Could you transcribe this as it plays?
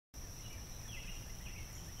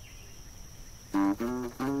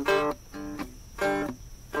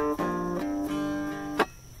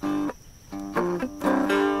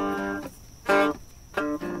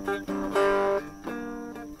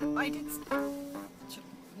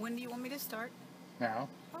When do you want me to start? Now.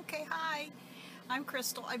 Okay, hi. I'm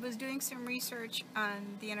Crystal. I was doing some research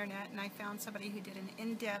on the internet and I found somebody who did an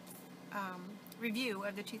in-depth review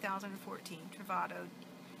of the 2014 Travato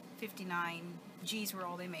 59 G's were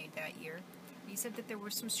all they made that year. He said that there were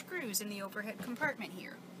some screws in the overhead compartment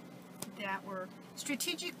here that were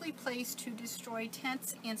strategically placed to destroy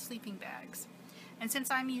tents and sleeping bags. And since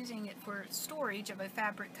I'm using it for storage of a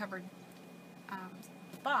fabric-covered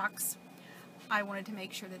box, I wanted to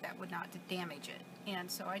make sure that that would not damage it. And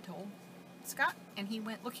so I told Scott, and he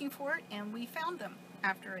went looking for it, and we found them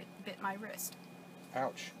after it bit my wrist.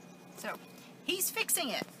 Ouch. So he's fixing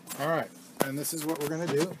it. All right, and this is what we're going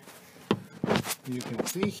to do. You can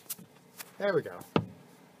see, there we go.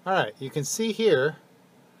 All right, you can see here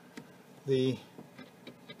the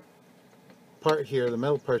part here, the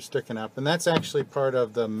metal part sticking up, and that's actually part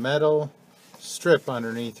of the metal strip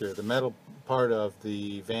underneath here, the metal part of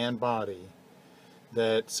the van body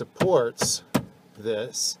that supports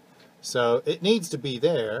this. So it needs to be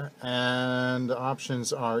there, and the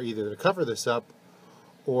options are either to cover this up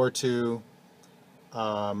or to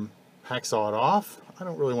hacksaw it off. I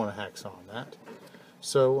don't really want to hacksaw that.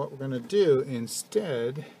 So what we're going to do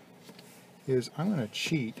instead is I'm going to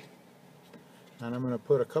cheat, and I'm going to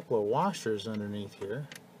put a couple of washers underneath here,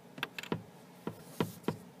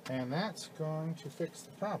 and that's going to fix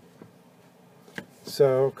the problem.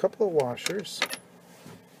 So a couple of washers.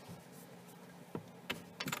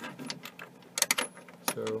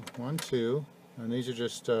 So 1, 2, and these are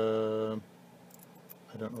just, I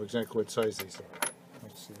don't know exactly what size these are.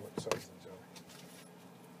 Let's see what size these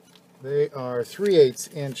are. They are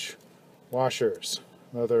 3/8 inch washers,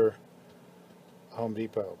 another Home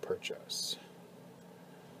Depot purchase.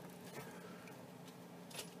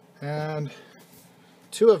 And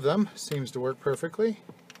 2 of them seems to work perfectly.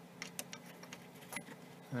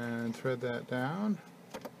 And thread that down,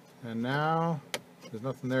 and now there's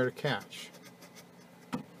nothing there to catch.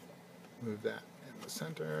 Move that in the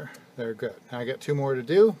center. There, good. Now I got 2 more to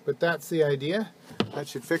do, but that's the idea. That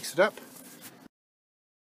should fix it up.